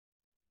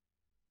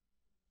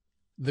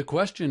The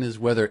question is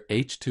whether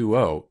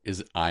H2O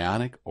is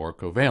ionic or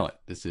covalent.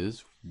 This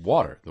is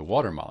water, the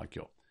water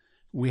molecule.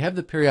 We have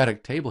the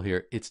periodic table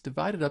here. It's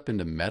divided up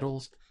into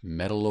metals,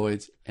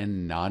 metalloids,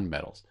 and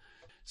nonmetals.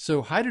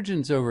 So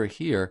hydrogen's over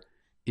here.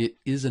 It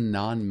is a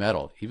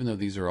nonmetal. Even though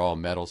these are all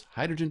metals,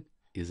 hydrogen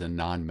is a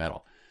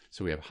nonmetal.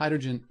 So we have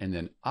hydrogen and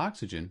then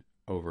oxygen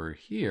over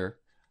here.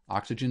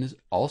 Oxygen is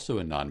also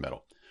a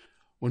nonmetal.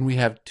 When we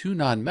have two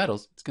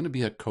nonmetals, it's going to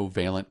be a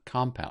covalent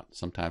compound,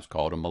 sometimes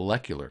called a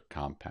molecular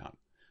compound.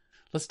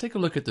 Let's take a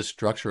look at the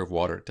structure of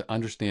water to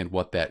understand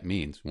what that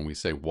means when we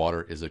say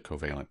water is a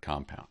covalent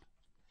compound.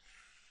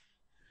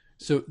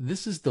 So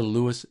this is the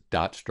Lewis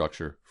dot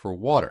structure for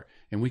water,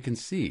 and we can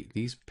see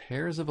these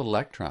pairs of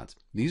electrons.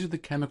 These are the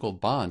chemical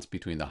bonds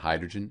between the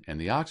hydrogen and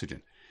the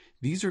oxygen.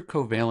 These are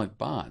covalent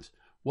bonds.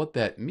 What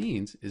that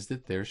means is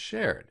that they're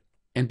shared.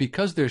 And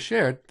because they're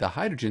shared, the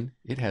hydrogen,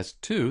 it has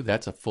two,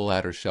 that's a full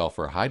outer shell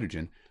for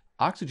hydrogen.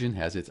 Oxygen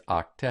has its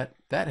octet,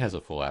 that has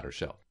a full outer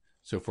shell.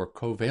 So for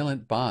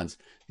covalent bonds,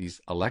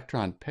 these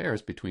electron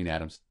pairs between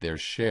atoms, they're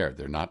shared.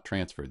 They're not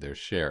transferred, they're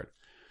shared.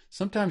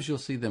 Sometimes you'll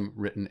see them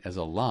written as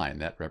a line.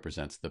 That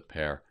represents the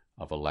pair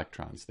of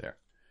electrons there.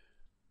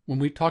 When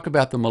we talk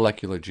about the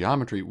molecular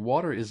geometry,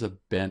 water is a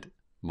bent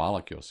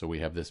molecule. So we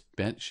have this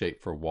bent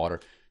shape for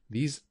water.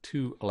 These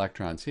two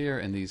electrons here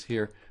and these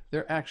here,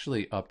 they're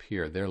actually up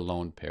here. They're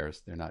lone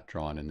pairs. They're not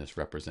drawn in this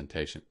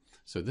representation.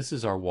 So this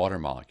is our water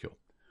molecule.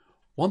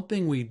 One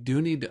thing we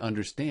do need to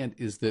understand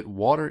is that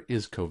water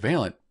is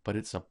covalent, but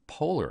it's a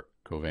polar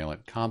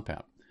covalent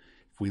compound.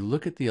 If we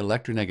look at the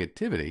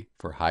electronegativity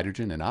for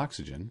hydrogen and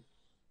oxygen,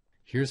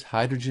 here's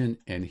hydrogen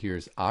and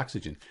here's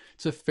oxygen.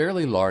 It's a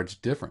fairly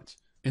large difference.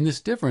 In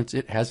this difference,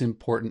 it has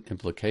important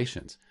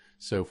implications.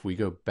 So if we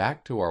go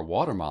back to our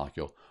water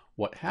molecule,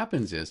 what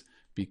happens is,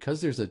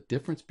 because there's a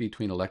difference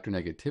between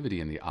electronegativity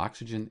in the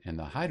oxygen and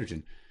the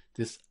hydrogen,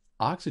 this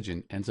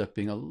oxygen ends up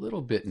being a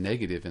little bit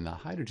negative and the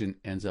hydrogen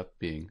ends up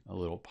being a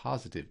little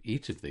positive,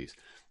 each of these.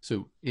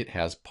 So it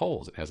has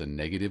poles. It has a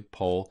negative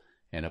pole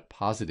and a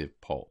positive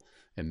pole.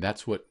 And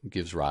that's what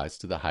gives rise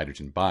to the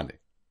hydrogen bonding.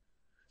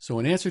 So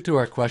in answer to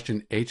our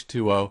question,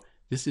 H2O,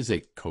 this is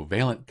a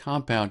covalent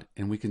compound,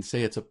 and we can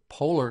say it's a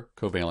polar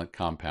covalent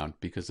compound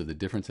because of the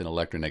difference in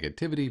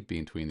electronegativity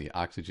between the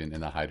oxygen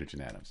and the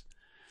hydrogen atoms.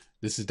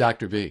 This is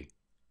Dr. V,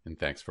 and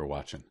thanks for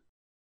watching.